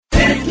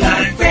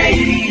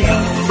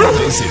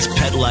This is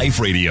Pet Life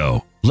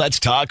Radio. Let's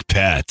talk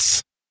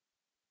pets.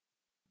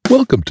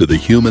 Welcome to the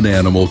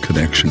Human-Animal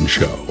Connection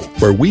Show,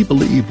 where we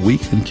believe we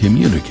can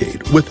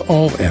communicate with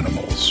all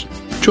animals.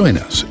 Join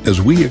us as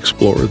we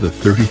explore the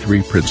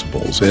 33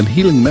 principles and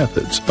healing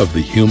methods of the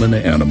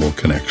human-animal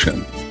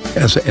connection.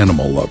 As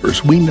animal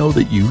lovers, we know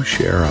that you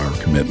share our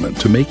commitment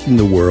to making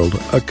the world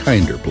a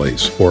kinder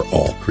place for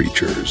all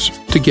creatures.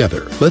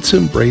 Together, let's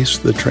embrace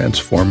the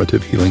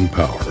transformative healing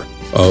power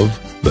of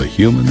the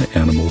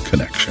human-animal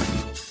connection.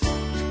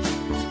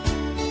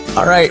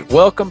 All right,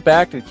 welcome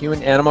back to the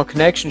Human-Animal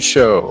Connection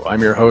Show.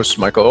 I'm your host,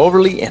 Michael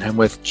Overly, and I'm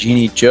with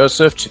Jeannie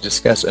Joseph to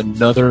discuss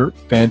another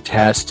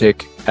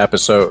fantastic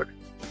episode.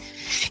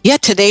 Yeah,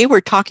 today we're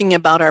talking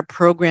about our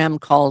program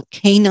called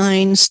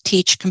Canines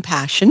Teach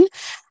Compassion.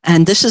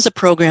 And this is a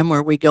program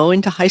where we go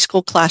into high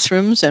school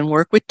classrooms and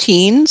work with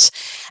teens.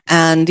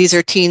 And these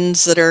are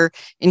teens that are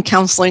in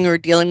counseling or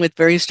dealing with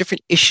various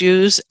different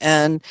issues.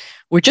 And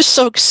we're just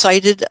so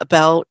excited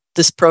about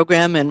this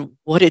program and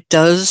what it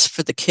does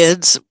for the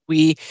kids.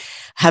 We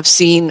have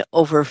seen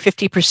over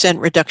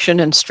 50% reduction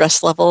in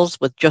stress levels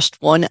with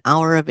just 1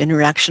 hour of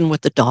interaction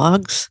with the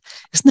dogs.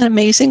 Isn't that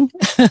amazing?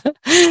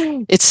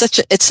 It's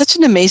such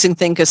an amazing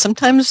thing, because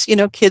sometimes,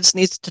 kids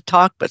need to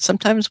talk, but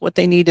sometimes what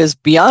they need is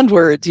beyond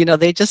words.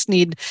 They just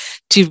need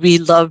to be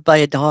loved by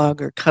a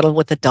dog or cuddle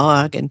with a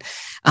dog. And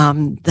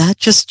that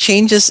just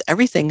changes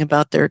everything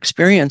about their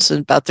experience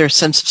and about their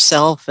sense of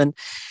self. And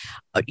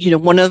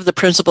one of the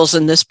principles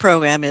in this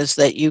program is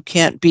that you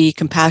can't be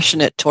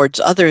compassionate towards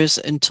others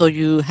until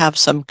you have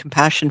some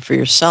compassion for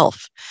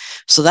yourself.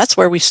 So that's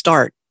where we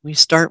start. We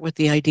start with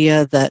the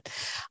idea that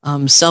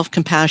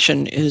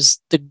self-compassion is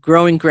the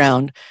growing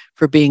ground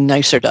for being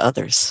nicer to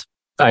others.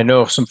 I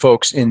know some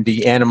folks in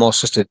the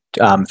animal-assisted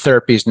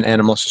therapies and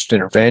animal-assisted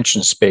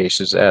intervention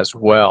spaces as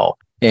well.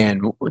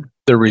 And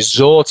the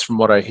results from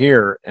what I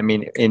hear,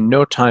 in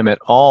no time at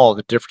all,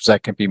 the difference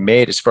that can be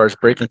made as far as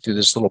breaking through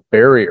this little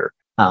barrier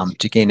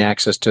to gain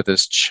access to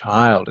this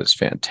child is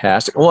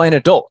fantastic. Well, and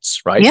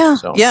adults, right? Yeah,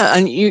 yeah.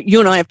 And you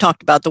and I have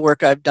talked about the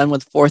work I've done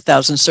with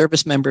 4,000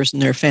 service members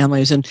and their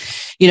families. And,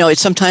 it's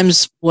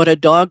sometimes what a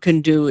dog can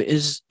do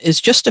is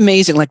just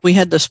amazing. Like we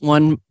had this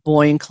one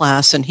boy in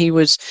class, and he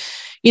was,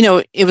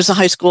 it was a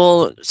high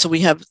school. So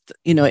we have,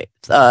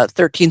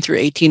 13 through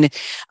 18.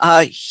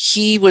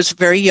 He was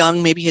very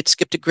young. Maybe he had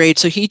skipped a grade.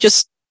 So he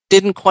just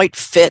didn't quite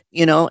fit,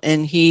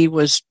 and he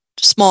was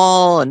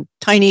small and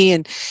tiny,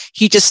 and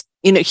he just,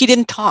 he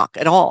didn't talk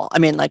at all.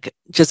 He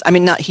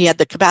had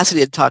the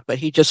capacity to talk, but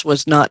he just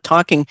was not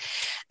talking.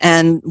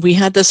 And we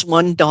had this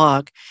one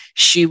dog.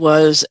 She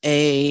was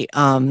a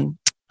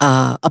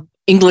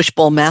English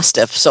Bull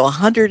Mastiff, so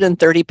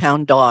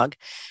 130-pound dog.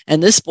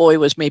 And this boy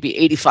was maybe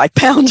 85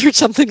 pounds or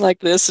something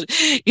like this,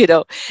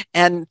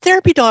 and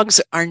therapy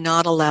dogs are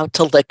not allowed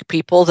to lick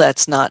people.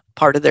 That's not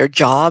part of their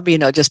job,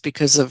 just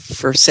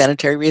for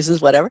sanitary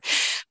reasons, whatever.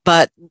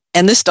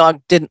 And this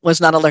dog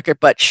was not a licker,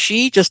 but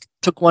she just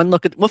took one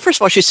look first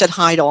of all, she said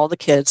hi to all the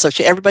kids. So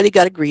everybody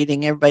got a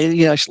greeting,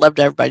 everybody, she loved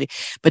everybody.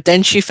 But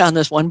then she found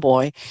this one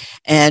boy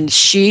and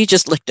she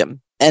just licked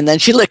him. And then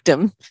she licked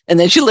him, and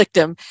then she licked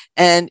him,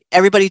 and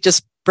everybody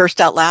just burst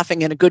out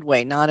laughing in a good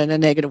way, not in a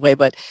negative way,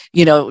 but,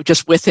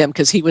 just with him,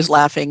 because he was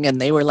laughing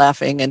and they were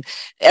laughing and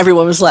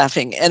everyone was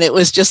laughing. And it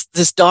was just,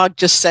 this dog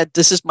just said,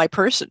 this is my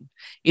person.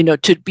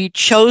 To be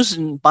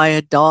chosen by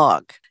a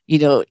dog,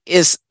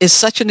 is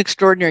such an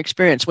extraordinary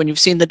experience when you've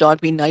seen the dog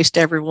be nice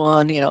to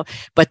everyone,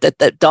 but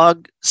that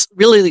dog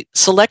really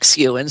selects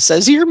you and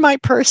says, you're my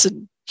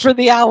person for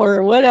the hour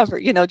or whatever,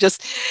 she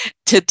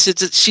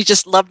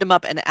just loved him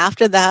up. And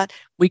after that,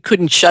 we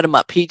couldn't shut him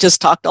up. He just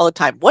talked all the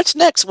time. What's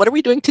next? What are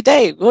we doing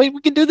today? Well,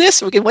 we can do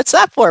this. What's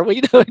that for? Well,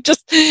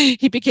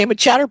 he became a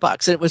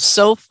chatterbox. And it was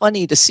so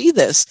funny to see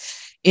this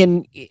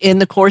in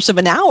the course of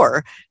an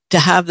hour, to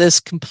have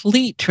this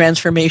complete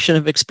transformation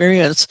of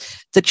experience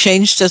that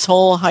changed his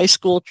whole high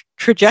school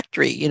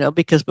trajectory,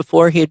 because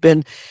before he had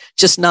been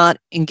just not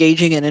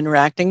engaging and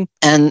interacting,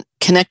 and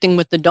connecting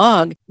with the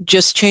dog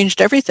just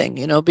changed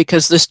everything,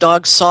 because this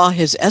dog saw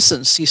his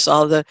essence. He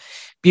saw the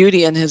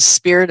beauty in his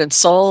spirit and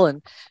soul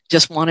and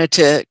just wanted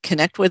to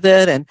connect with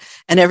it. And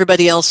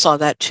everybody else saw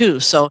that too.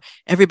 So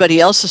everybody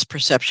else's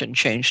perception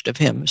changed of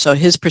him. So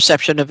his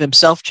perception of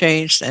himself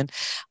changed, and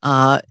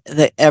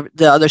the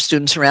other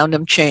students around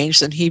him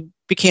changed, and he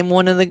became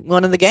one of the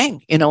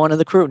gang, one of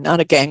the crew, not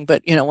a gang,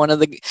 but one of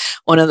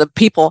the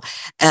people.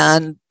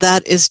 And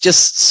that is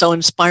just so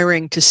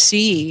inspiring to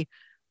see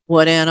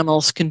what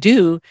animals can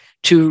do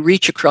to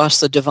reach across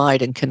the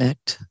divide and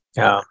connect.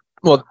 Yeah.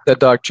 Well, that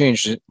dog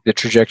changed the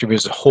trajectory of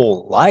his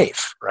whole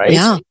life, right?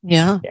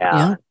 Yeah.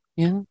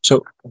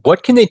 So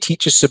what can they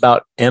teach us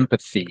about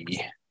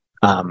empathy?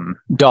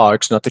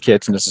 Dogs, not the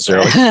kids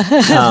necessarily.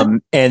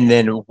 And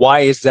then why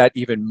is that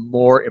even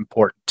more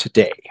important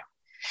today?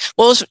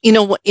 Well,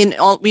 in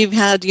all, we've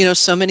had,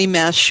 so many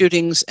mass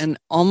shootings, and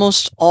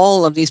almost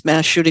all of these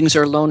mass shootings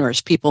are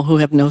loners, people who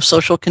have no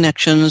social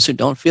connections, who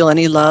don't feel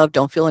any love,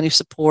 don't feel any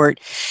support.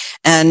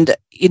 And,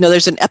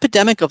 there's an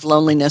epidemic of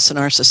loneliness in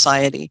our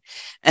society.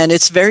 And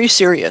it's very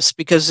serious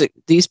because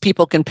these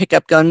people can pick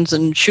up guns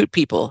and shoot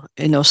people,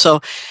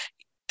 so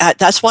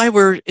that's why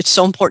it's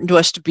so important to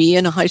us to be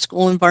in a high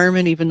school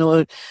environment, even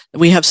though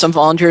we have some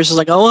volunteers who are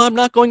like, oh, I'm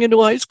not going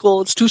into high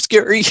school. It's too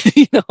scary,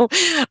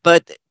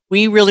 but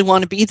we really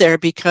want to be there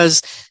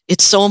because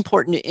it's so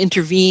important to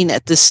intervene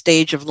at this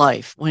stage of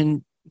life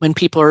when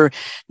people are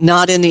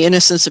not in the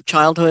innocence of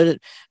childhood,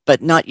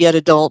 but not yet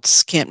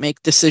adults, can't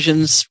make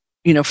decisions,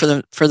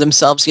 for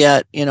themselves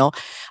yet,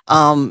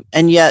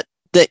 and yet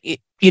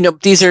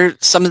these are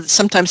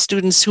sometimes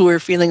students who are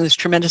feeling this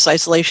tremendous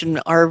isolation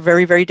are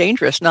very, very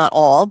dangerous. Not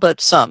all,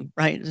 but some,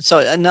 right? And so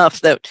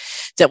enough that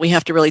we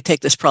have to really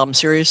take this problem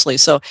seriously.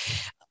 So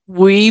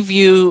we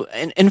view,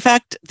 in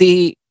fact,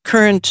 the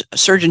current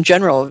Surgeon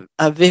General,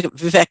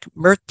 Vivek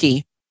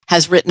Murthy,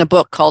 has written a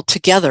book called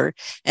Together,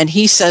 and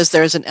he says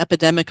there's an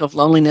epidemic of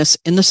loneliness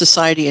in the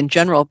society in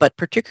general, but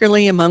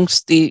particularly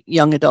amongst the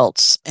young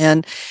adults.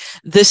 And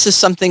this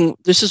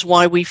is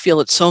why we feel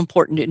it's so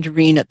important to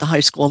intervene at the high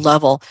school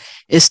level,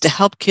 is to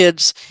help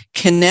kids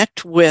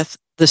connect with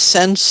the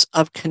sense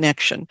of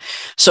connection.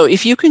 So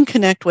if you can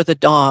connect with a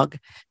dog,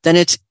 then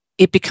it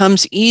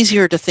becomes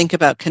easier to think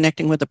about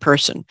connecting with a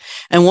person.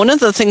 And one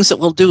of the things that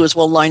we'll do is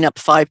we'll line up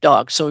 5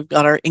 dogs. So we've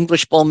got our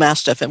English Bull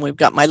Mastiff, and we've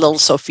got my little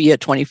Sophia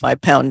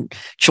 25-pound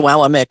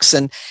Chihuahua mix,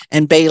 and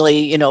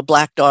Bailey,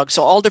 black dog.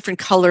 So all different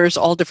colors,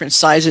 all different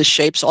sizes,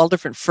 shapes, all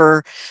different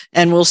fur.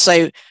 And we'll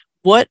say,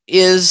 what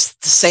is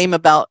the same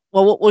about,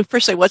 well, we'll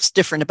first say, what's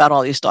different about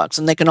all these dogs?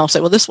 And they can all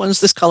say, well, this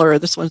one's this color, or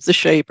this one's this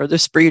shape, or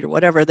this breed, or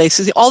whatever. They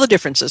see all the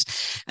differences.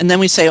 And then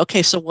we say,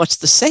 okay, so what's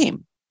the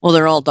same? Well,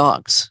 they're all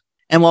dogs.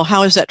 And well,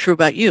 how is that true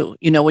about you?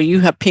 Well,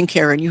 you have pink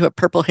hair and you have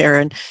purple hair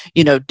and,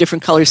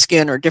 different color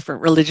skin or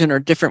different religion or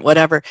different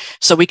whatever.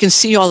 So we can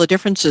see all the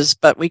differences,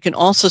 but we can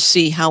also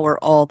see how we're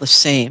all the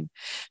same.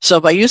 So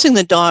by using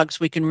the dogs,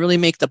 we can really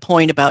make the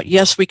point about,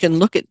 yes, we can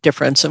look at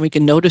difference and we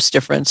can notice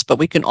difference, but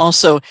we can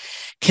also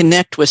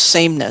connect with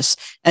sameness.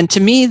 And to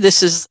me,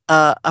 this is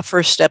a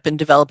first step in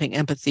developing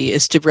empathy,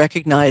 is to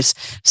recognize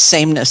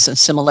sameness and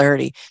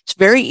similarity. It's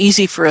very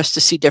easy for us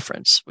to see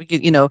difference. We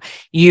could,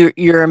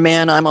 you're a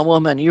man, I'm a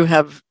woman. You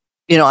have,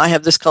 I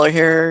have this color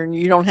hair and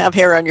you don't have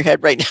hair on your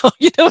head right now.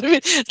 You know what I mean?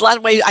 It's a lot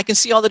of ways I can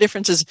see all the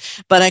differences,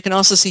 but I can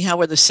also see how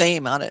we're the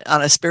same on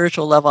a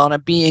spiritual level, on a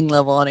being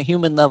level, on a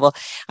human level.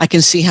 I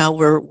can see how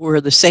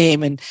we're the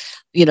same. And,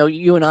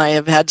 you and I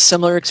have had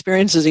similar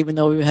experiences, even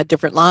though we've had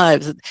different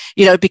lives.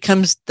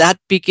 That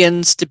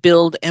begins to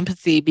build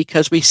empathy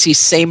because we see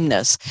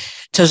sameness.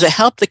 So to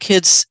help the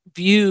kids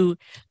view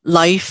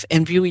life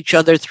and view each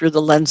other through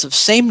the lens of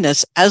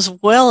sameness as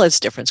well as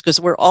difference, because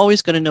we're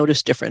always going to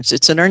notice difference.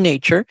 It's in our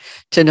nature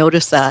to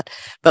notice that,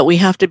 but we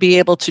have to be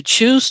able to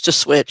choose to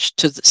switch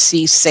to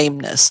see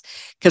sameness,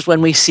 because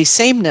when we see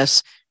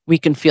sameness, we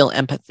can feel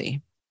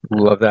empathy.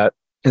 Love that.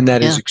 And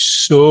that is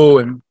so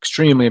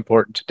extremely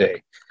important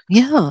today.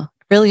 Yeah,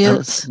 it really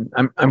is.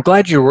 I'm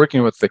glad you're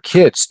working with the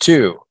kids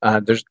too.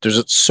 There's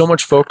so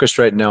much focus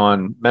right now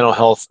on mental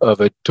health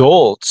of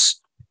adults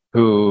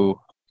who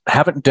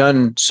haven't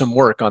done some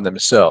work on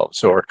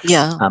themselves, or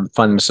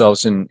find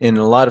themselves in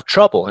a lot of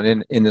trouble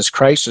and in this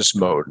crisis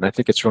mode. And I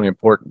think it's really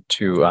important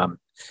to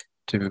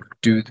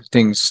do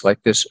things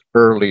like this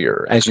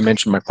earlier. As you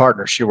mentioned, my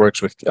partner, she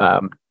works with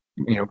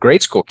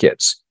grade school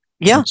kids.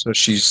 Yeah. And so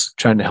she's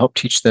trying to help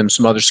teach them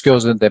some other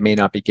skills that they may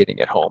not be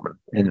getting at home.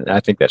 And I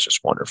think that's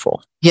just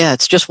wonderful. Yeah,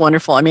 it's just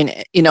wonderful. I mean,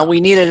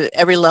 we need it at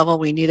every level.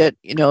 We need it,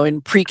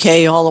 in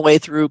pre-K all the way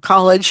through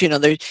college. In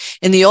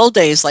the old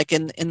days, like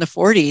in the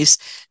 40s,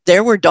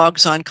 there were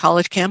dogs on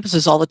college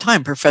campuses all the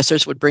time.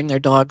 Professors would bring their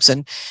dogs,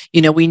 and,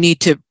 we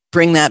need to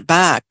bring that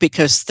back,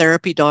 because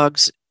therapy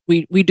dogs,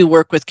 we do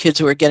work with kids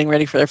who are getting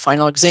ready for their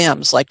final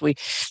exams.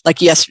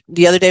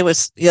 The other day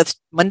was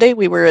Monday,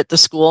 we were at the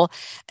school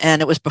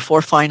and it was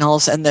before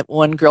finals. And that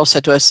one girl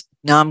said to us,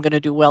 now I'm going to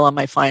do well on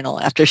my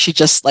final, after she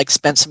just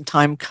spent some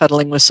time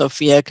cuddling with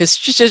Sophia, because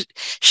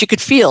she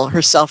could feel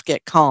herself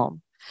get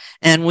calm.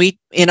 And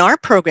in our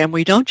program,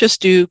 we don't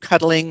just do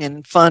cuddling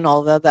and fun,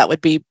 although that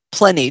would be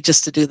plenty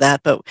just to do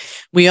that. But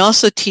we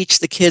also teach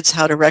the kids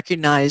how to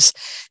recognize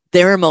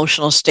their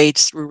emotional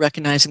states through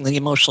recognizing the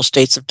emotional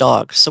states of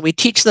dogs. So we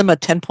teach them a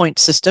 10-point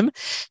system,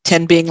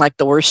 10 being like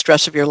the worst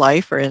stress of your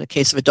life, or in the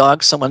case of a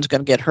dog, someone's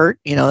going to get hurt.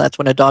 That's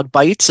when a dog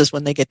bites, is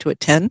when they get to a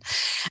 10.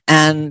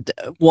 And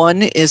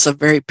 1 is a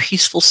very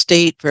peaceful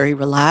state, very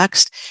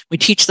relaxed. We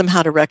teach them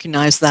how to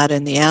recognize that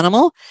in the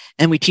animal,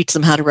 and we teach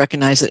them how to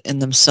recognize it in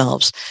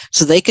themselves,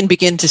 so they can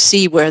begin to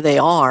see where they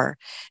are.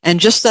 And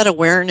just that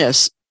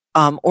awareness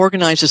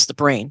organizes the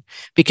brain,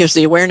 because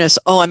the awareness,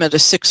 I'm at a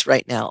 6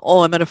 right now,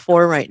 I'm at a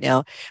 4 right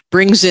now,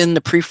 brings in the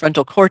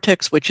prefrontal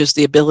cortex, which is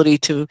the ability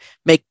to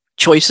make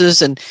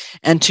choices and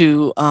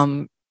to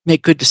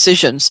make good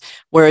decisions.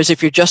 Whereas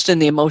if you're just in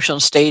the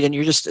emotional state and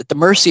you're just at the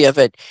mercy of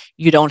it,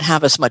 you don't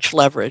have as much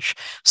leverage.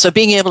 So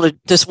being able to,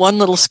 this one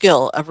little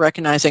skill of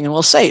recognizing, and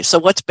we'll say, so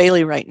what's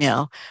Bailey right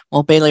now?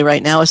 Well, Bailey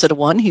right now is at a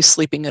 1. He's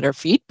sleeping at her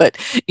feet, but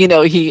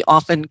he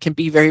often can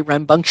be very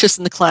rambunctious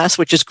in the class,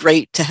 which is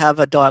great to have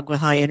a dog with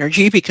high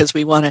energy because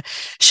we want to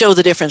show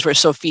the difference where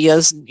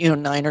Sophia's,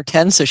 9 or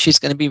 10. So she's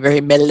going to be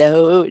very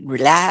mellow and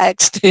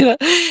relaxed,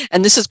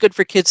 and this is good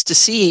for kids to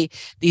see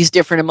these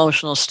different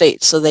emotional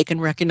states so they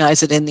can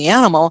recognize it in the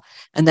animal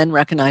and then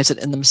recognize it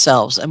in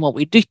themselves. And what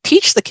we do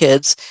teach the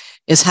kids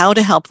is how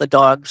to help the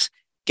dogs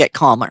get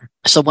calmer.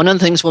 So one of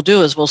the things we'll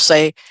do is we'll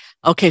say,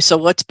 okay, so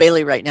what's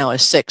Bailey right now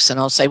is 6. And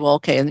I'll say, well,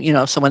 okay. And,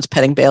 if someone's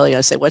petting Bailey,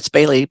 I say, what's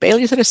Bailey?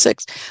 Bailey's at a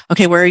 6.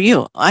 Okay, where are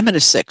you? I'm at a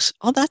 6.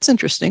 Oh, that's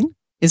interesting.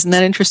 Isn't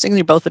that interesting?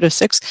 You're both at a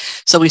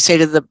 6. So we say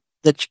to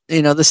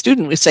the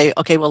student, we say,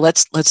 okay, well,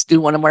 let's do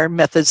one of our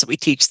methods that we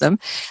teach them.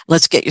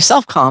 Let's get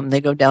yourself calm.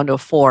 They go down to a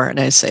 4. And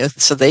I say,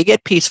 so they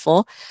get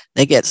peaceful.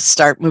 They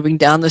start moving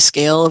down the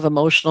scale of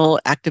emotional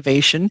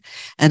activation.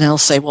 And I'll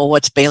say, well,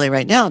 what's Bailey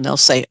right now? And they'll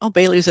say, oh,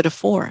 Bailey's at a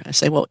 4. I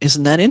say, well,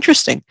 isn't that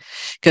interesting?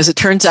 Because it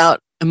turns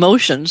out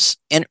emotions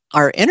and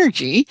our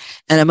energy,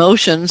 and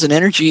emotions and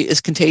energy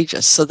is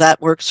contagious. So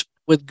that works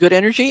with good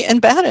energy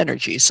and bad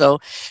energy. So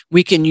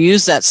we can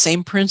use that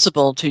same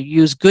principle to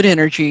use good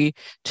energy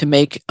to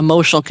make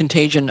emotional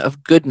contagion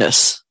of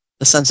goodness,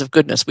 the sense of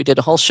goodness. We did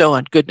a whole show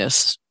on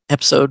goodness,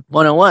 episode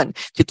 101.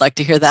 If you'd like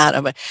to hear that,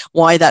 about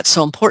why that's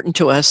so important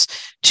to us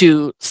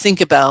to think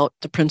about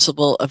the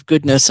principle of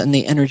goodness and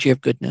the energy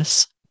of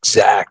goodness.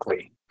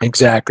 Exactly.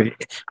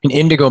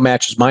 Indigo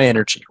matches my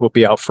energy. We'll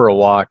be out for a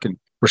walk and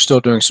we're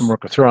still doing some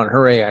work with her on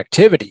her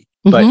activity.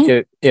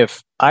 But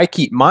if I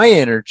keep my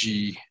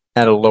energy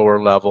at a lower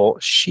level,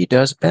 she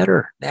does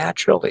better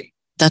naturally.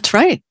 That's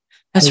right.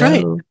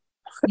 Hello. Right.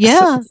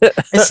 Yeah.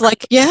 It's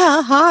like,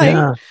 yeah,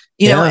 hi.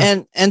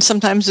 And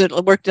sometimes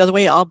it'll work the other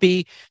way. I'll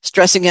be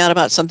stressing out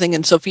about something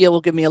and Sophia will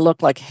give me a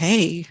look like,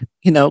 hey,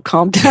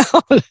 calm down.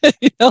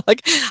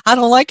 Like, I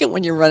don't like it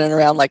when you're running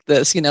around like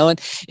this,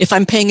 and if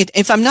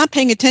I'm not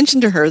paying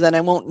attention to her, then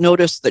I won't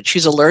notice that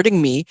she's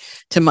alerting me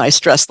to my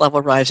stress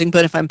level rising.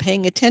 But if I'm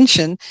paying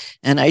attention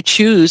and I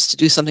choose to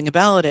do something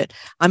about it,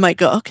 I might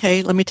go,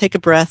 okay, let me take a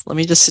breath. Let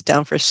me just sit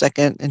down for a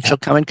second, and she'll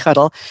come and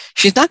cuddle.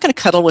 She's not going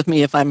to cuddle with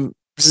me if I'm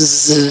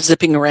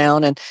zipping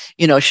around, and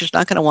she's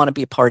not going to want to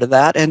be a part of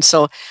that. And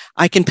so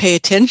I can pay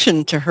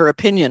attention to her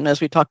opinion,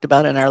 as we talked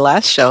about in our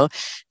last show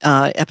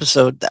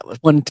episode. That was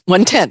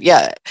 110.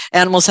 Yeah,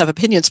 animals have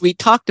opinions. We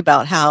talked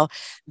about how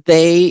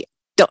they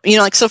don't,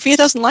 like Sophia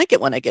doesn't like it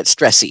when I get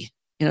stressy.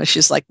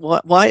 She's like,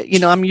 what? Why?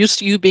 I'm used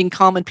to you being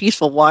calm and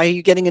peaceful. Why are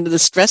you getting into the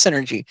stress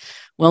energy?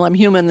 Well, I'm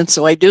human, and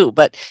so I do.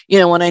 But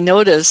when I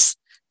notice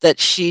that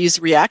she's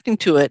reacting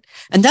to it.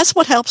 And that's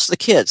what helps the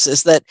kids,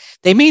 is that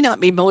they may not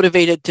be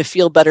motivated to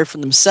feel better for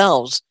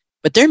themselves,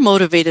 but they're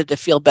motivated to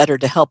feel better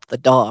to help the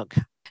dog.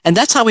 And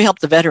that's how we help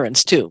the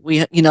veterans too.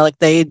 We, like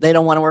they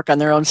don't want to work on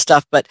their own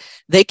stuff, but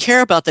they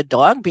care about the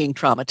dog being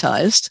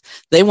traumatized.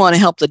 They want to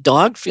help the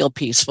dog feel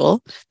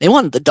peaceful. They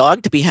want the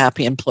dog to be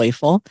happy and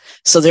playful.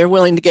 So they're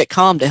willing to get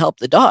calm to help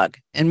the dog.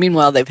 And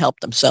meanwhile, they've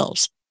helped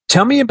themselves.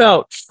 Tell me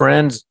about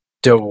Franz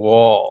de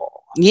Waal.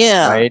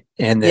 Yeah. Right.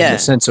 And then the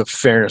sense of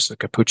fairness of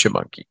capuchin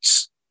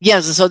monkeys.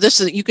 Yes. So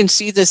you can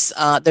see this,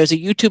 there's a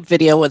YouTube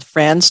video with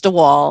Franz de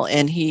Waal,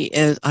 and he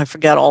is, I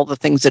forget all the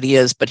things that he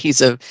is, but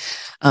he's a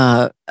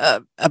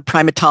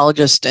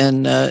primatologist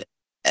and,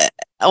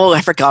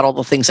 I forgot all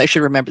the things. I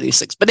should remember these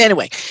things. But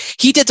anyway,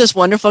 he did this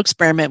wonderful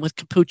experiment with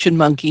capuchin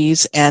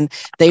monkeys, and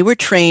they were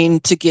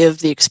trained to give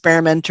the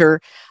experimenter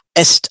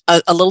a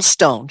little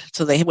stone.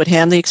 So they would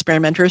hand the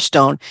experimenter a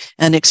stone,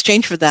 and in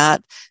exchange for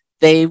that,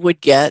 they would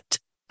get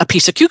a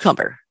piece of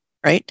cucumber,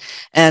 right?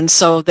 And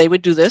so they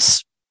would do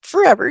this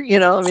forever,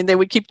 they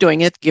would keep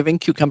doing it, giving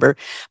cucumber,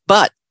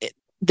 but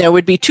there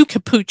would be 2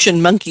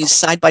 capuchin monkeys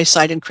side by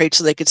side in crates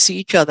so they could see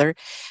each other.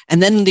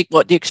 And then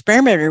what the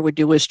experimenter would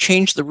do was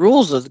change the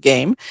rules of the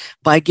game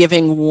by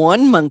giving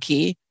one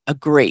monkey a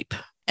grape.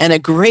 And a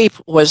grape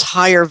was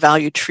higher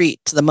value treat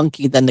to the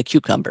monkey than the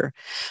cucumber.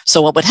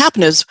 So what would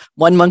happen is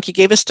one monkey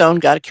gave a stone,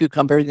 got a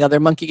cucumber, the other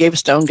monkey gave a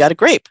stone, got a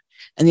grape.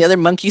 And the other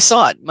monkey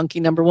saw it. Monkey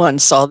number 1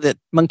 saw that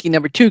monkey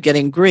number 2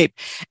 getting grape,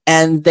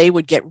 and they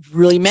would get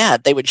really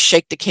mad. They would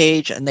shake the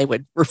cage and they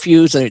would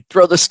refuse, and they'd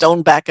throw the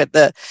stone back at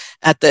the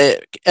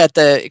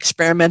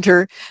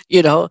experimenter,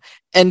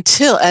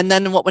 and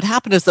then what would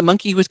happen is the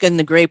monkey who was getting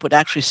the grape would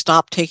actually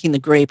stop taking the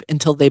grape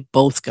until they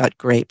both got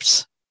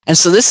grapes. And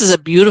so this is a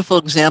beautiful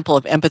example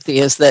of empathy,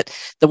 is that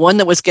the one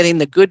that was getting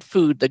the good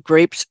food, the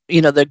grapes,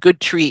 the good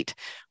treat,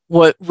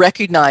 would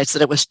recognize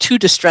that it was too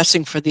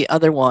distressing for the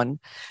other one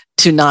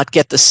to not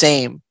get the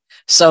same.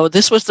 So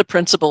this was the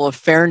principle of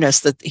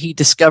fairness that he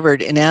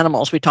discovered in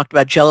animals. We talked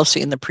about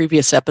jealousy in the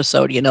previous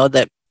episode,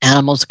 that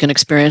animals can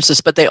experience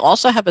this, but they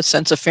also have a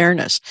sense of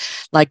fairness.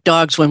 Like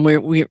dogs, when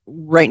we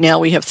right now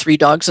we have 3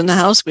 dogs in the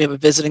house. We have a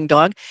visiting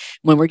dog.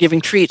 When we're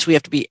giving treats, we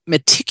have to be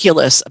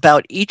meticulous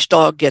about each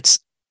dog gets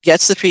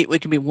gets the treat,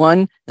 it can be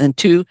 1, then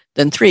 2,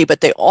 then 3,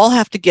 but they all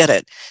have to get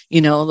it.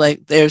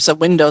 Like there's a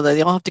window that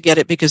they all have to get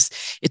it, because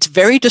it's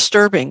very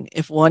disturbing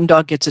if one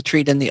dog gets a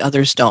treat and the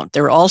others don't.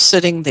 They're all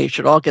sitting, they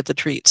should all get the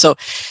treat. So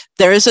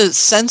there is a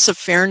sense of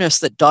fairness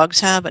that dogs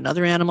have and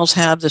other animals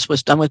have. This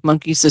was done with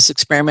monkeys. This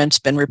experiment's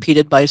been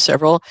repeated by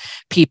several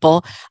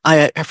people.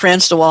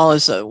 Frans de Waal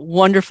is a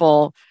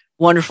wonderful,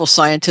 wonderful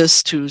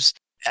scientist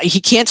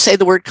he can't say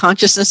the word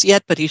consciousness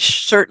yet, but he's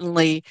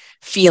certainly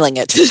feeling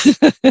it.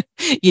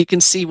 You can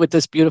see with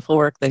this beautiful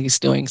work that he's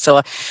doing.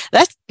 So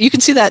you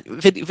can see that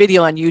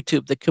video on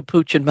YouTube, the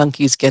capuchin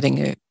monkeys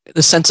getting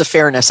the sense of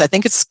fairness. I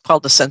think it's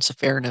called the sense of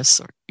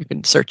fairness, or you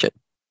can search it.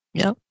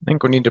 Yeah. I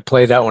think we need to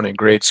play that one in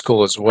grade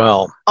school as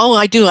well. Oh,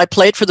 I do. I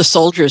play it for the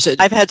soldiers.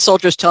 I've had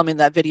soldiers tell me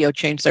that video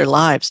changed their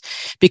lives,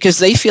 because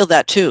they feel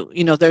that too.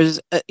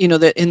 There's, in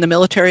the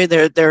military,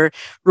 there are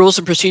rules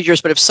and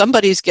procedures, but if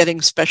somebody's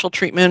getting special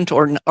treatment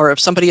or if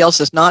somebody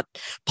else is not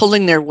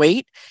pulling their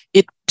weight,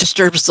 it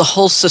disturbs the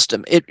whole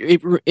system. It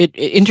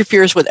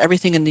interferes with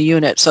everything in the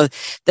unit. So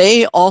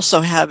they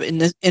also have,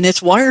 and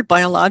it's wired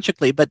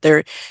biologically, but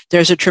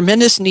there's a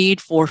tremendous need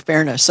for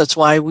fairness. That's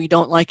why we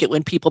don't like it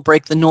when people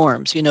break the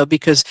norms,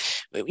 because,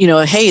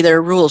 hey, there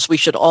are rules. We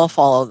should all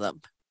follow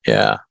them.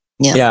 Yeah.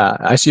 Yeah.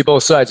 I see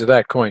both sides of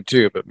that coin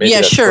too, but maybe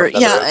yeah, sure.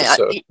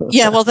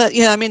 Yeah. Well,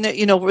 I mean,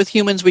 with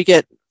humans,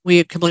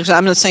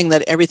 I'm not saying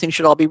that everything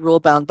should all be rule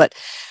bound, but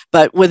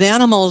with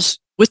animals,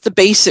 with the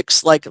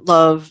basics like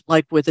love,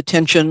 like with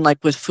attention,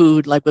 like with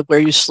food, like with where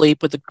you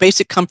sleep, with the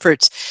basic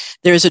comforts,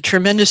 there's a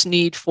tremendous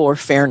need for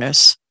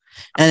fairness.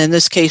 And in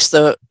this case,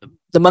 the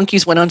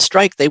monkeys went on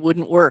strike. They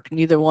wouldn't work.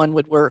 Neither one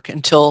would work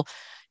until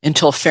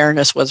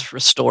fairness was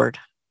restored.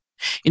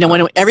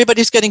 When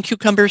everybody's getting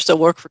cucumbers, they'll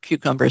work for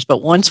cucumbers.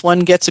 But once one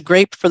gets a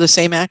grape for the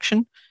same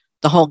action,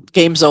 the whole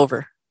game's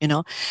over.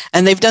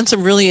 And they've done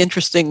some really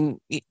interesting,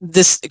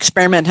 this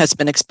experiment has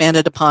been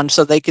expanded upon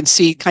so they can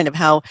see kind of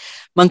how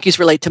monkeys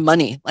relate to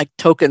money, like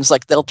tokens,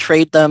 like they'll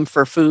trade them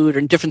for food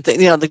and different things,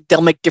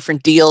 they'll make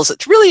different deals.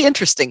 It's really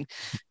interesting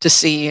to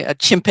see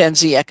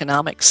chimpanzee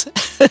economics.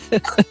 I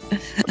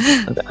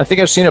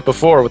think I've seen it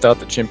before without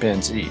the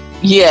chimpanzee.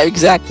 Yeah,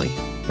 exactly.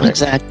 Right.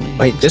 Exactly.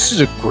 Wait, this is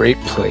a great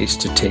place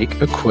to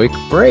take a quick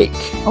break.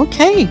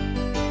 Okay.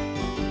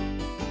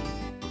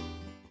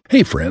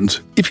 Hey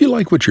friends, if you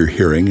like what you're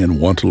hearing and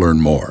want to learn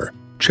more,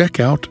 check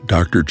out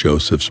Dr.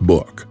 Joseph's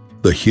book,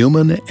 The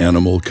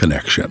Human-Animal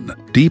Connection,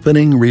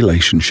 Deepening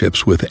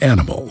Relationships with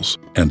Animals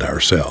and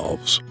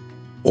Ourselves.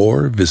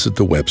 Or visit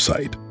the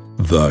website,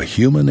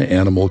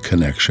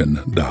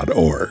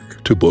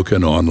 thehumananimalconnection.org, to book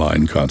an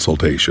online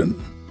consultation.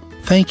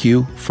 Thank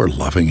you for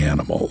loving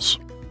animals.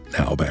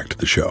 Now back to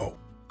the show.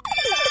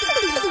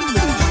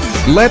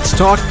 Let's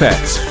Talk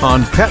Pets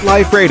on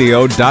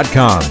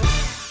PetLifeRadio.com.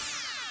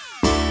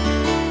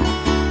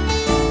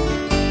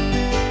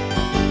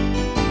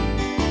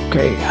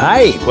 Okay,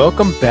 hi,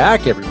 welcome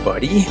back,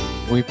 everybody.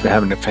 We've been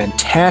having a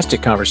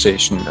fantastic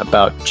conversation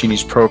about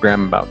Jeannie's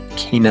program about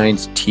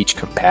Canines Teach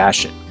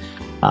Compassion.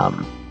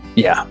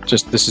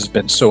 This has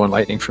been so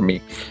enlightening for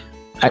me.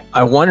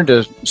 I wanted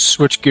to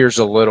switch gears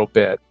a little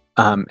bit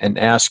and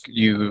ask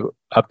you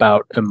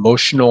about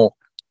emotional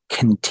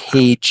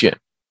contagion.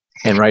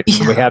 And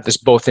we have this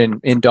both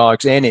in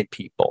dogs and in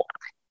people.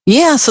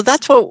 Yeah, so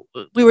that's what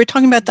we were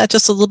talking about that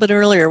just a little bit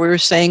earlier. We were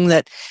saying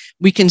that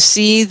we can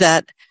see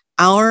that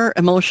our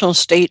emotional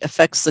state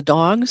affects the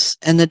dogs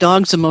and the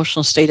dog's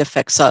emotional state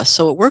affects us.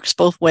 So it works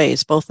both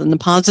ways, both in the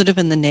positive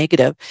and the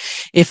negative.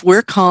 If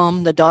we're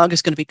calm, the dog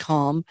is going to be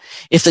calm.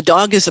 If the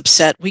dog is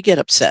upset, we get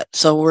upset.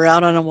 So we're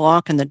out on a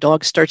walk and the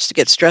dog starts to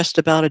get stressed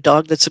about a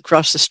dog that's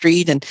across the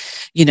street and,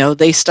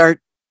 they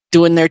start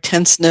doing their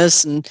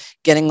tenseness and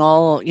getting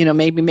all,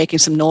 maybe making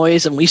some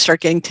noise, and we start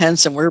getting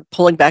tense and we're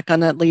pulling back on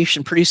that leash,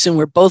 and pretty soon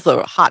we're both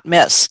a hot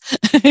mess,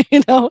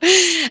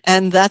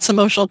 and that's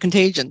emotional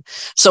contagion.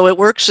 So it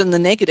works in the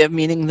negative,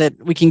 meaning that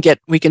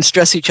we can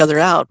stress each other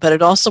out, but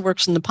it also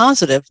works in the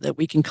positive, that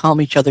we can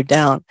calm each other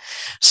down.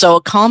 So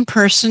a calm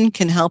person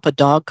can help a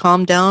dog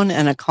calm down,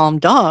 and a calm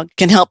dog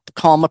can help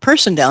calm a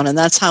person down. And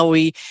that's how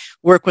we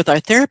work with our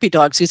therapy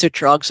dogs. These are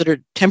dogs that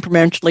are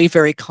temperamentally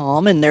very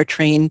calm, and they're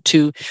trained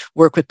to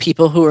work with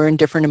people who are in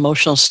different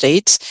emotional states.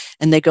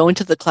 And they go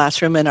into the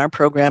classroom in our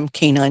program,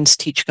 Canines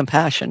Teach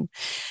Compassion.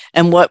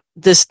 And what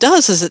this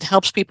does is it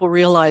helps people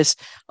realize,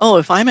 oh,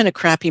 if I'm in a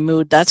crappy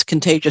mood, that's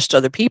contagious to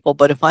other people.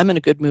 But if I'm in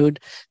a good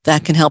mood,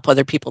 that can help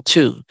other people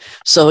too.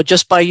 So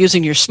just by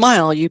using your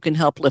smile, you can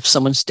help lift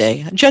someone's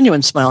day. A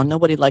genuine smile.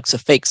 Nobody likes a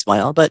fake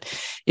smile. But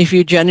if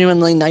you're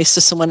genuinely nice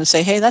to someone and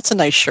say, hey, that's a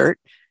nice shirt,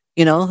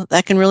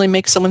 that can really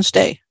make someone's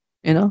day.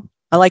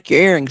 I like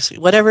your earrings,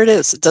 whatever it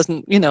is. It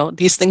doesn't,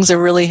 these things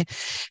are really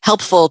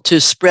helpful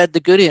to spread the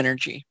good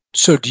energy.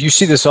 So do you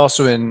see this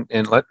also in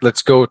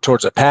let's go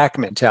towards a pack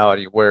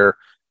mentality where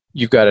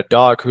you've got a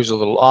dog who's a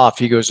little off,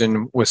 he goes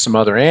in with some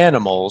other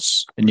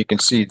animals, and you can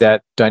see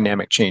that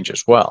dynamic change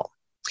as well?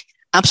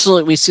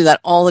 Absolutely. We see that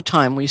all the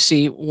time. We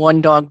see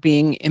one dog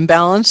being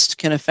imbalanced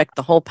can affect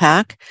the whole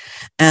pack.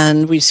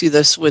 And we see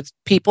this with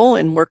people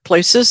in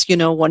workplaces.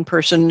 One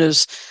person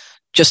is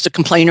just a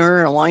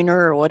complainer, a whiner,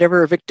 or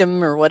whatever, a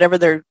victim, or whatever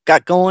they're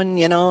got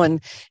going,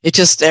 and it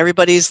just,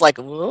 everybody's like,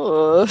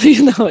 whoa,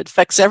 it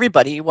affects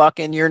everybody. You walk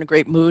in, you're in a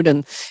great mood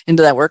and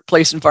into that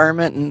workplace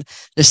environment, and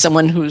there's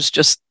someone who's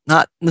just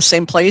not in the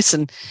same place,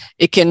 and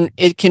it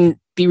can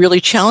be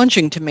really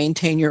challenging to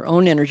maintain your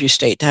own energy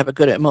state, to have a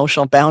good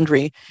emotional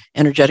boundary,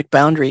 energetic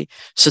boundary,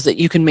 so that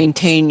you can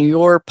maintain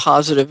your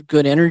positive,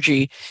 good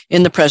energy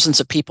in the presence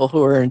of people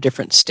who are in a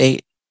different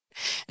state.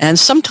 And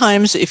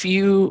sometimes if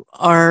you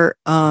are,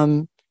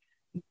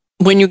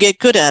 when you get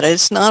good at it,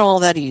 it's not all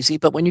that easy,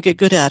 but when you get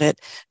good at it,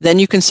 then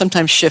you can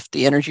sometimes shift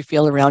the energy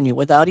field around you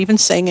without even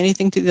saying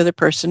anything to the other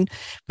person,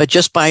 but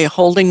just by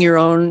holding your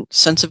own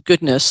sense of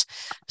goodness.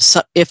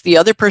 So if the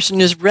other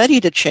person is ready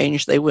to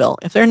change, they will.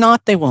 If they're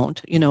not, they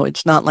won't.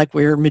 It's not like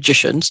we're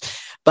magicians,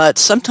 but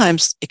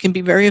sometimes it can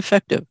be very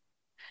effective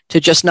to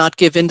just not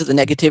give in to the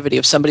negativity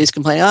of somebody's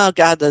complaining, oh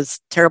God,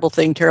 that's terrible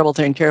thing, terrible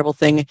thing, terrible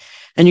thing.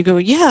 And you go,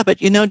 yeah, but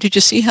did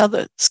you see how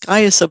the sky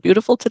is so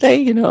beautiful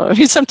today?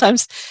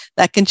 Sometimes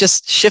that can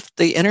just shift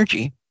the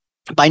energy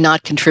by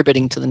not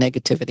contributing to the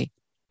negativity,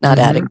 not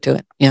adding to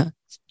it. Yeah.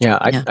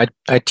 Yeah.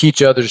 I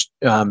teach others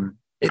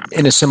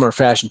in a similar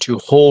fashion to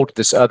hold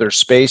this other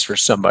space for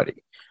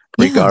somebody,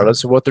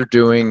 regardless of what they're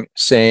doing,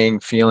 saying,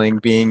 feeling,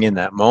 being in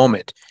that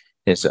moment.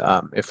 Is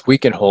if we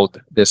can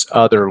hold this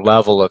other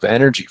level of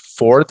energy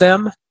for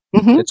them,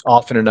 it's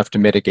often enough to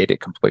mitigate it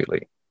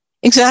completely.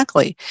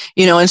 Exactly.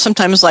 And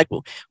sometimes like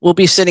we'll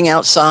be sitting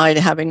outside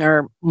having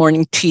our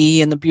morning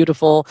tea in the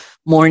beautiful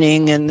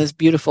morning and this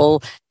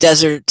beautiful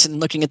desert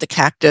and looking at the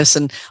cactus,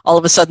 and all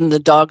of a sudden the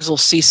dogs will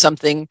see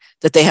something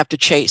that they have to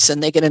chase,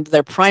 and they get into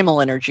their primal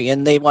energy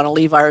and they want to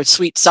leave our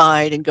sweet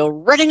side and go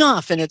running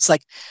off. And it's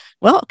like,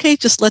 well, okay,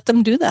 just let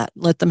them do that.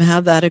 Let them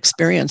have that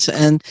experience,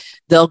 and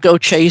they'll go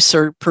chase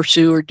or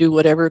pursue or do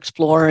whatever,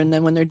 explore. And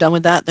then when they're done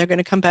with that, they're going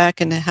to come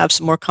back and have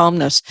some more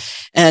calmness.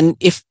 And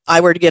if I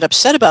were to get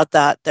upset about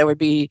that, there would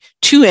be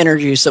two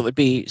energies that would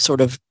be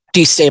sort of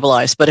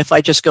destabilized. But if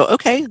I just go,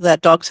 okay, that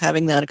dog's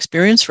having that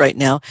experience right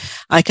now,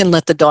 I can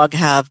let the dog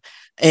have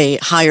a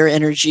higher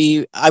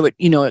energy. I would,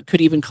 it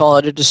could even call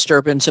it a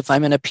disturbance if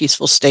I'm in a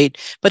peaceful state,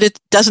 but it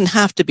doesn't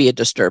have to be a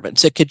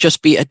disturbance. It could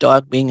just be a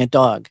dog being a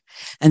dog.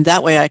 And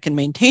that way I can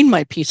maintain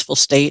my peaceful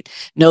state,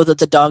 know that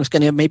the dog's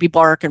going to maybe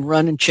bark and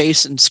run and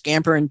chase and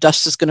scamper, and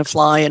dust is going to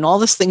fly and all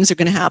these things are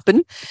going to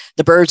happen.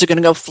 The birds are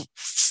going to go,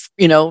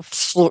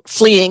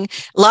 fleeing,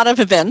 a lot of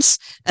events.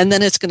 And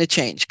then it's going to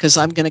change because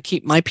I'm going to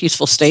keep my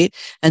peaceful state,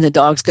 and the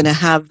dog's going to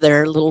have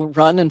their little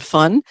run and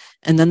fun.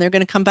 And then they're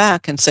going to come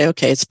back and say,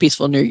 okay, it's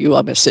peaceful near you.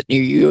 I'm going to sit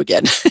near you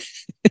again.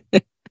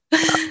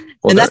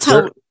 And that's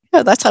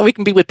how we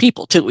can be with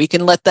people too. We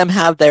can let them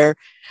have their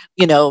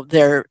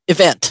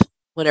event,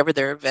 whatever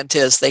their event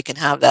is, they can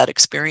have that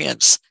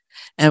experience,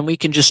 and we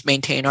can just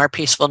maintain our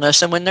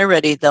peacefulness. And when they're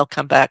ready, they'll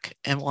come back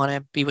and want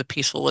to be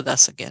peaceful with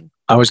us again.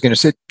 I was going to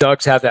say,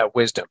 dogs have that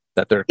wisdom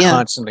that they're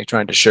constantly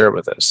trying to share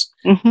with us,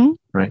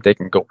 right? They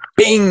can go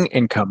bing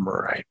and come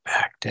right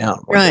back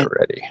down when they're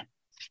ready.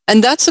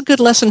 And that's a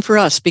good lesson for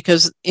us,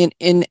 because in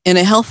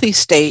a healthy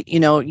state,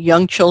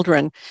 young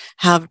children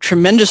have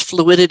tremendous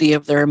fluidity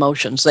of their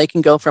emotions. They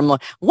can go from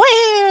like,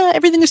 wow,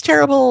 everything is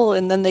terrible,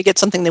 and then they get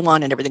something they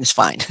want and everything's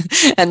fine.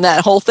 And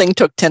that whole thing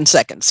took 10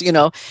 seconds,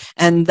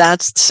 and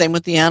that's the same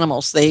with the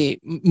animals. They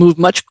move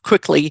much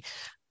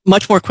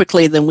more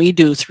quickly than we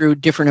do through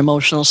different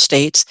emotional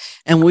states.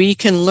 And we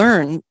can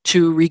learn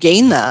to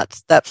regain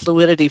that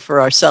fluidity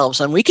for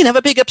ourselves. And we can have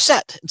a big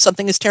upset and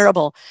something is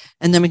terrible.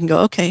 And then we can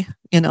go, okay,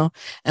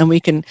 and we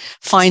can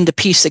find the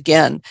peace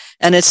again.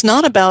 And it's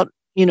not about,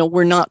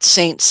 we're not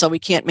saints, so we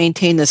can't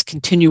maintain this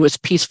continuous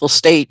peaceful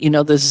state,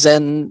 the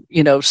Zen,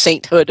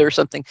 sainthood or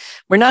something.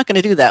 We're not going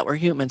to do that. We're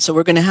human. So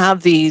we're going to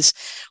have these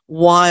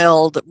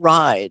wild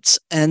rides,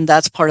 and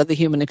that's part of the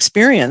human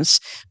experience.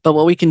 But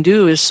what we can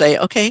do is say,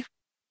 okay,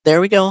 there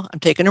we go. I'm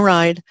taking a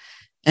ride,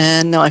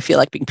 and now I feel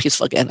like being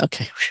peaceful again.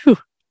 Okay.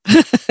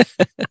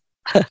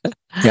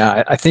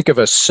 Yeah, I think of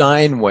a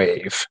sine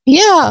wave.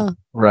 Yeah.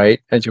 Right.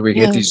 As we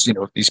get these,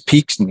 these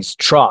peaks and these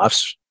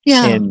troughs.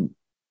 Yeah. And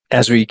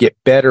as we get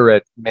better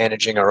at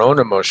managing our own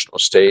emotional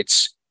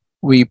states,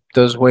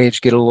 those waves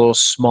get a little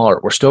smaller.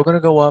 We're still going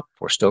to go up.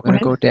 We're still going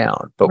to go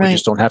down, but we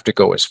just don't have to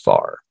go as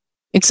far.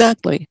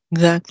 Exactly.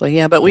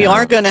 Yeah. But we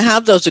are going to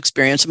have those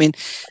experiences. I mean,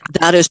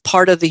 that is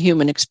part of the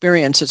human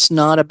experience. It's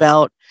not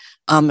about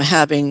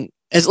having,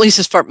 at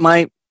least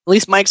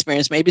my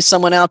experience. Maybe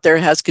someone out there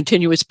has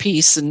continuous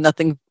peace and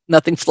nothing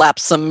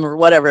flaps them or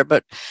whatever.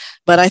 But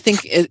I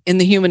think in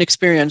the human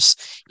experience,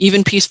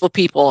 even peaceful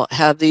people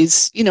have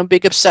these,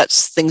 big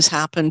upsets. Things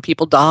happen.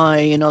 People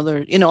die.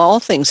 All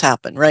things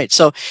happen, right?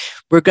 So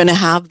we're going to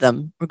have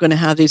them. We're going to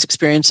have these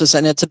experiences,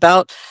 and it's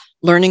about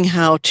learning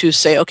how to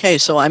say, okay,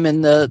 so I'm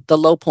in the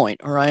low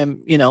point, or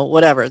I'm,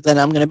 whatever. Then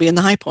I'm going to be in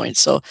the high point.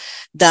 So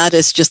that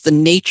is just the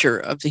nature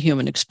of the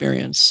human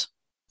experience.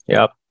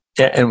 Yep.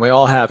 And we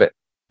all have it.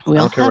 We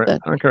all have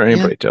it. I don't care what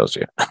anybody tells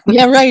you.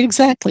 Yeah, right.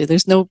 Exactly.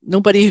 There's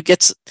nobody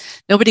gets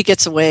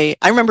away.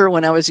 I remember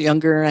when I was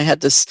younger, I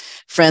had this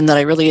friend that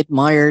I really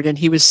admired, and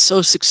he was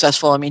so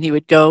successful. I mean, he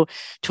would go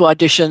to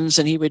auditions,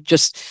 and he would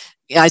just.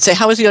 I'd say,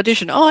 "How was the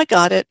audition?" "Oh, I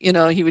got it."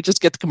 He would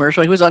just get the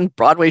commercial. He was on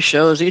Broadway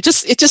shows. It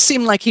just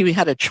seemed like he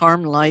had a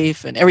charmed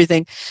life and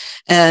everything.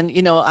 And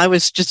I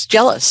was just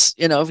jealous,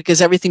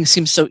 because everything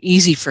seemed so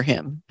easy for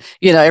him.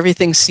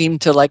 Everything seemed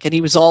to and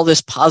he was all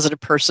this positive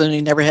person.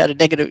 He never had a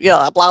negative,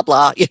 blah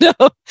blah.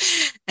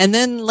 And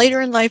then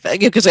later in life,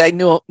 because I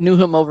knew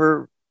him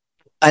over,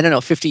 I don't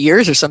know, 50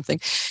 years or something,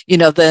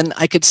 then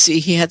I could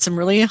see he had some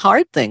really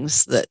hard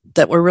things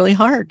that were really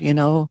hard,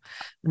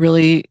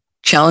 really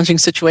challenging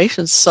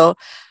situations. So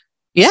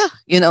yeah,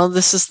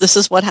 this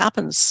is what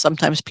happens.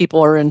 Sometimes people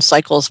are in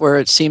cycles where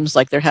it seems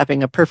like they're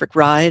having a perfect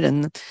ride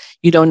and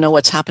you don't know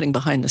what's happening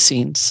behind the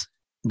scenes.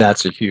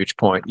 That's a huge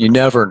point. You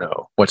never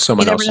know what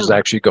someone else is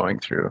actually going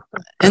through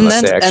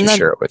unless they actually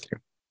share it with you.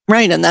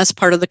 Right. And that's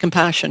part of the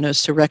compassion,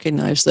 is to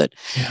recognize that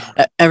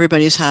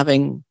everybody's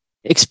having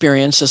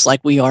experiences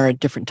like we are at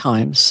different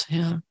times.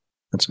 Yeah.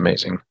 That's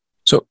amazing.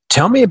 So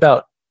tell me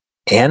about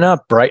Anna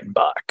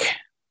Breitenbach.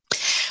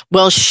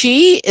 Well,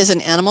 she is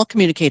an animal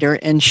communicator,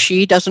 and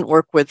she doesn't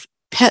work with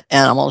pet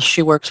animals.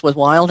 She works with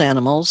wild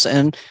animals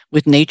and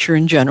with nature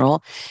in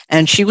general.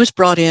 And she was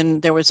brought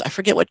in, I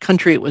forget what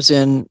country it was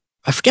in.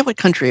 I forget what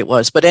country it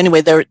was, but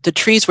anyway, the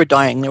trees were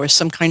dying. There was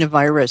some kind of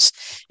virus,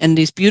 and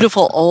these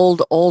beautiful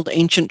old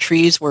ancient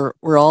trees were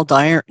all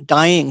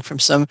dying from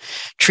some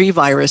tree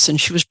virus.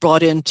 And she was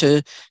brought in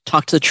to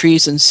talk to the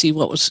trees and see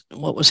what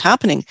was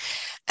happening.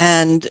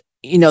 And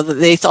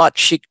they thought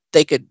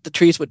the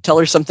trees would tell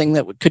her something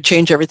that could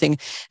change everything.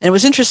 And it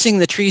was interesting.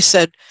 The tree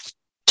said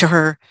to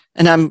her,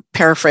 and I'm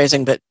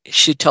paraphrasing, but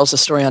she tells the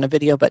story on a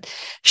video, but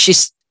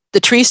the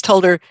trees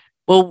told her,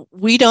 "Well,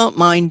 we don't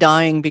mind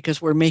dying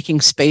because we're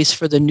making space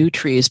for the new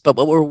trees, but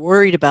what we're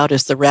worried about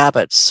is the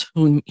rabbits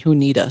who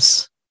need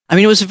us." I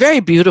mean, it was a very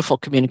beautiful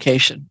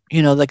communication.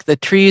 The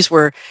trees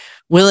were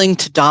willing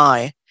to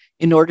die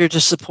in order to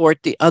support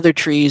the other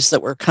trees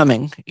that were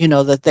coming,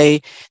 that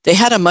they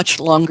had a much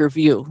longer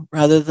view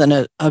rather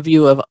than a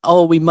view of,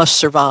 oh, we must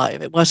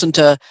survive. It wasn't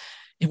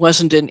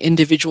an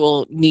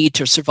individual need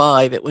to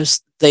survive.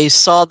 They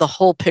saw the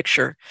whole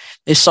picture.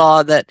 They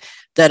saw that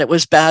it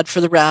was bad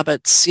for the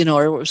rabbits,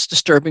 or it was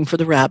disturbing for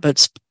the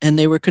rabbits, and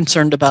they were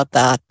concerned about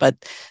that. But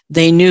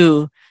they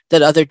knew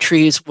that other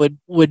trees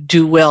would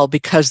do well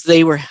because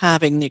they were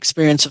having the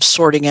experience of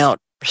sorting out,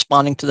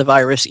 responding to the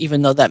virus,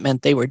 even though that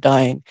meant they were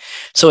dying.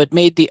 So it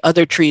made the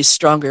other trees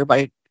stronger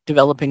by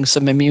developing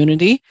some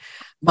immunity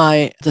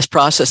by this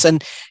process.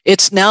 And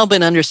it's now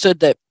been understood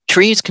that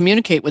trees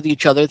communicate with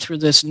each other through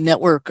this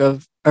network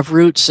of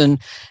roots and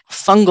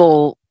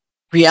fungal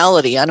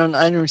reality. I don't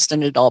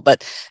understand it all,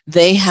 but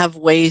they have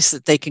ways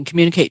that they can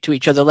communicate to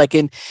each other. Like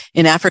in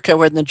Africa,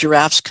 when the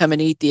giraffes come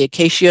and eat the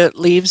acacia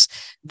leaves,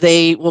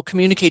 they will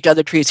communicate to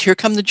other trees. Here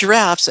come the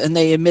giraffes, and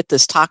they emit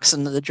this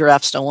toxin that the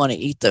giraffes don't want to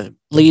eat the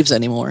leaves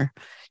anymore.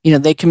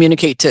 They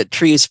communicate to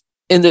trees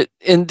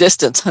in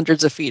distance,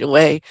 hundreds of feet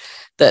away,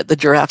 that the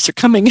giraffes are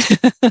coming.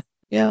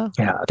 Yeah.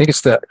 Yeah, I think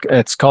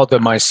it's called the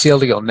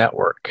mycelial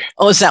network.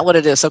 Oh, is that what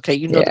it is? Okay,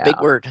 the big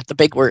word. The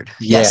big word.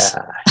 Yes.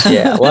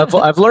 Yeah. Well,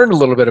 I've learned a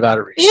little bit about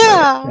it recently.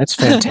 Yeah, that's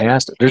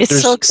fantastic.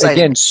 There's so exciting.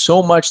 Again,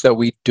 so much that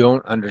we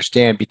don't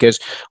understand because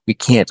we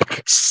can't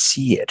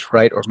see it,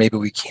 right? Or maybe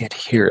we can't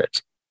hear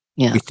it.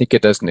 Yeah, we think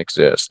it doesn't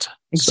exist.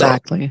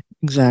 Exactly.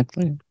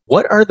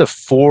 What are the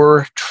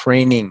 4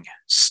 training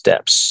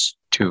steps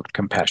to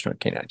compassionate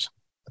canines?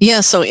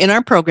 Yeah, so in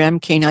our program,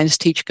 Canines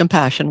Teach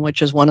Compassion,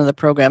 which is one of the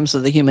programs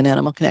of the Human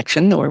Animal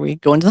Connection, where we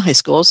go into the high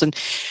schools, and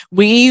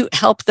we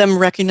help them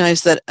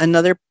recognize that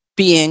another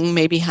being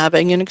may be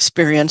having an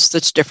experience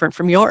that's different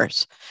from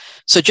yours.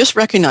 So just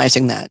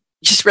recognizing that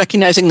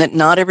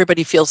not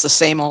everybody feels the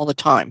same all the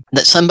time,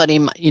 that somebody,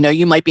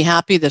 you might be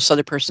happy, this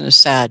other person is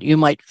sad. You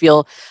might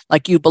feel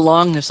like you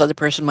belong, this other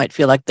person might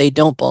feel like they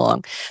don't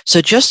belong. So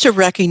just to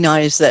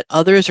recognize that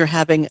others are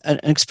having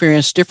an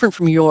experience different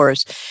from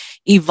yours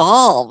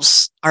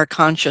evolves our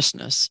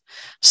consciousness.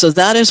 So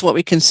that is what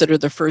we consider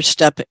the first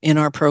step in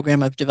our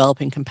program of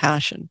developing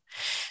compassion.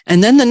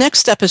 And then the next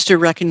step is to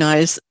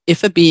recognize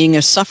if a being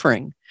is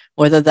suffering,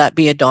 whether that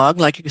be a dog.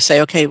 Like you could say,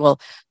 okay, well,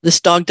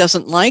 this dog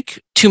doesn't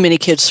like too many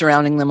kids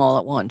surrounding them all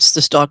at once.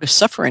 This dog is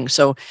suffering,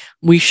 so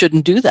we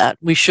shouldn't do that.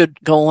 We should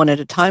go one at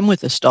a time with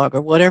this dog,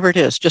 or whatever it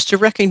is. Just to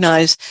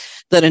recognize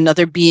that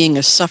another being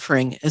is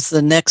suffering is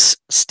the next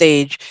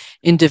stage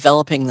in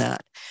developing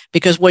that.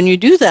 Because when you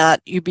do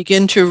that, you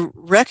begin to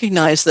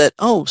recognize that,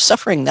 oh,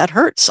 suffering, that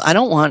hurts. I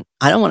don't want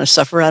to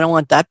suffer. I don't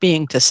want that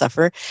being to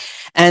suffer.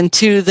 And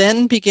to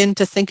then begin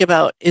to think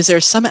about, is there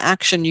some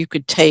action you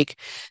could take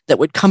that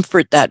would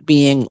comfort that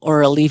being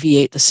or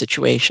alleviate the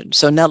situation?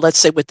 So now let's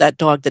say with that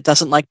dog that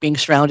doesn't like being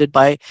surrounded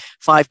by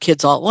 5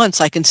 kids all at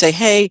once, I can say,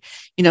 hey,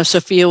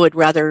 Sophia would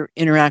rather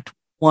interact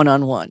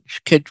one-on-one.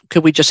 Could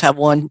we just have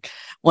one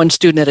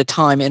student at a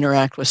time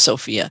interact with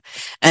Sophia?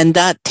 And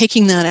that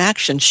taking that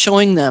action,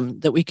 showing them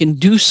that we can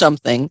do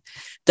something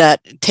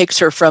that takes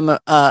her from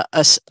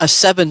a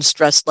 7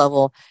 stress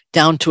level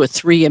down to a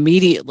 3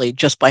 immediately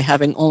just by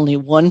having only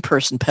one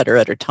person pet her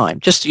at a time.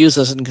 Just to use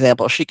as an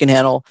example, she can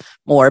handle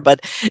more,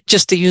 but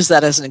just to use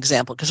that as an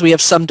example, because we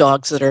have some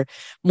dogs that are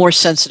more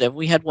sensitive.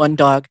 We had one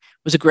dog,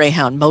 was a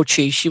greyhound,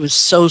 Mochi. She was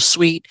so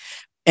sweet,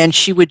 and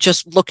she would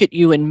just look at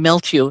you and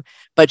melt you,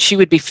 but she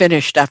would be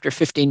finished after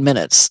 15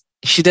 minutes.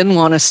 She didn't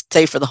want to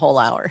stay for the whole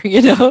hour,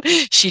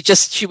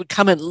 She would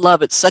come and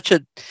love at such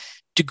a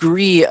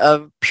degree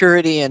of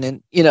purity,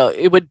 and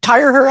it would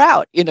tire her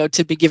out,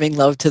 to be giving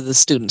love to the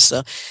students.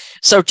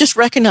 So just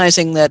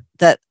recognizing that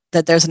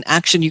there's an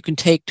action you can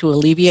take to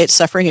alleviate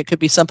suffering. It could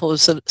be simple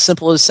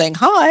as saying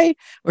hi,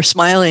 or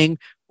smiling,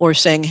 or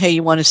saying, hey,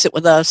 you want to sit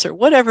with us, or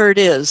whatever it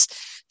is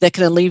that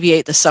can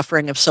alleviate the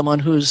suffering of someone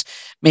who's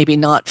maybe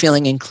not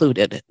feeling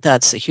included.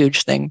 That's a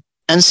huge thing.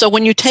 And so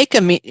when you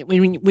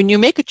when you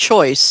make a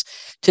choice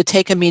to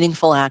take a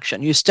meaningful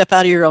action, you step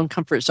out of your own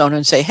comfort zone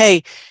and say,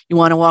 hey, you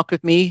want to walk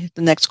with me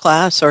the next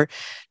class? Or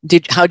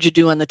how'd you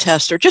do on the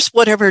test? Or just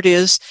whatever it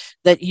is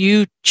that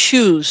you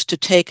choose to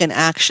take an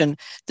action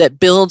that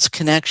builds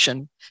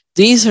connection.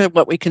 These are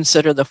what we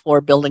consider the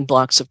 4 building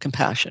blocks of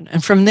compassion.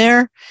 And from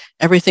there,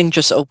 everything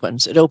just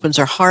opens. It opens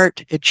our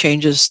heart. It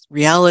changes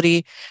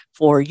reality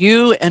for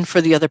you and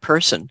for the other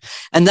person.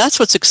 And that's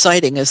what's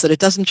exciting, is that it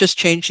doesn't just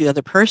change the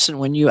other person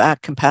when you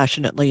act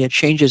compassionately, it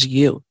changes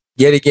you.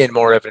 Yet again,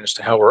 more evidence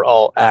to how we're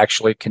all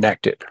actually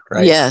connected,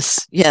 right?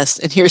 Yes.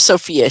 And here's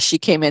Sophia. She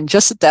came in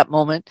just at that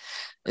moment,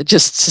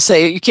 just to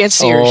say, you can't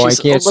see her. I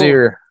can't see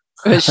her.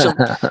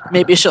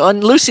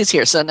 And Lucy's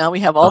here. So now we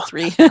have all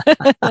 3.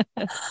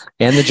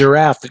 And the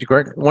giraffe.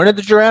 When did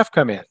the giraffe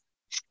come in?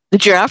 The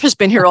giraffe has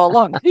been here all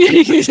along.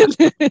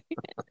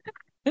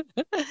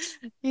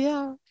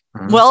 Yeah.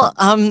 Well,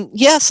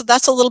 so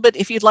that's a little bit.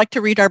 If you'd like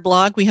to read our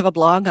blog, we have a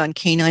blog on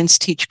Canines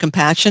Teach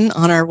Compassion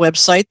on our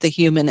website, The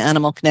Human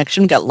Animal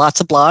Connection. We've got lots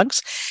of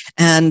blogs.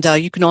 And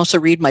you can also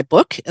read my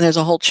book. And there's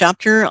a whole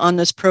chapter on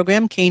this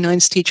program,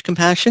 Canines Teach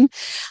Compassion.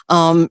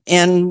 And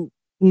in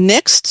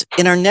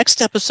our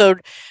next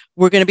episode,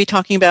 we're going to be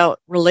talking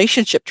about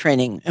relationship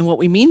training. And what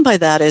we mean by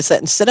that is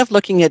that instead of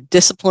looking at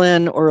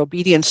discipline or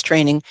obedience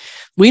training,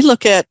 we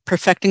look at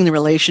perfecting the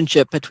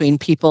relationship between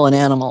people and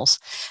animals.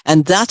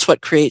 And that's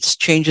what creates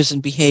changes in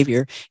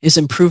behavior, is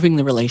improving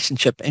the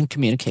relationship and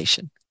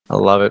communication. I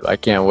love it. I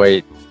can't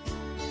wait.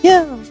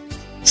 Yeah.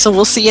 So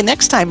we'll see you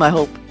next time, I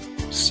hope.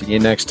 See you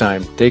next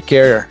time. Take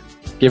care.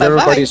 Give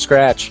everybody a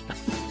scratch.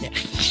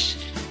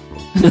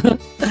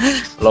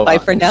 Aloha. Bye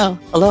for now.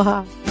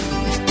 Aloha.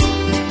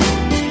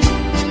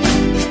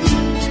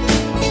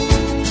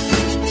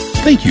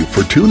 Thank you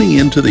for tuning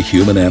into the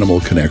Human Animal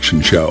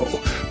Connection Show.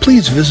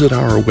 Please visit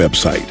our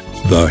website,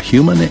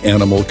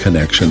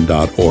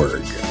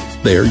 thehumananimalconnection.org.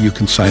 There you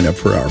can sign up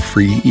for our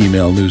free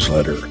email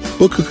newsletter,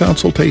 book a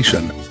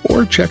consultation,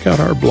 or check out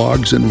our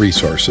blogs and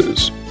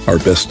resources. Our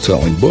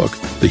best-selling book,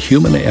 The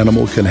Human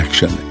Animal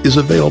Connection, is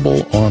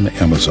available on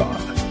Amazon,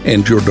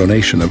 and your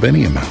donation of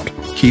any amount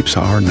keeps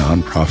our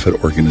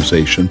nonprofit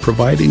organization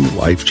providing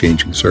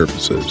life-changing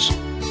services.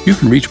 You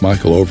can reach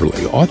Michael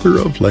Overly, author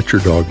of Let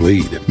Your Dog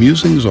Lead,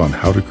 Musings on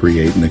How to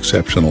Create an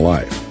Exceptional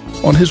Life,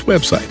 on his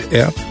website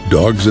at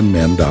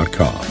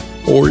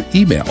dogsandmen.com, or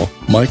email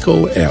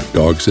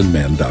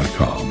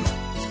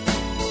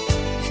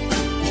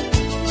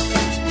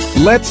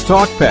michael@dogsandmen.com. Let's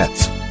Talk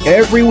Pets,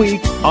 every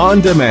week on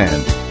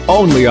demand,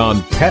 only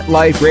on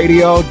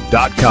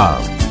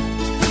PetLifeRadio.com.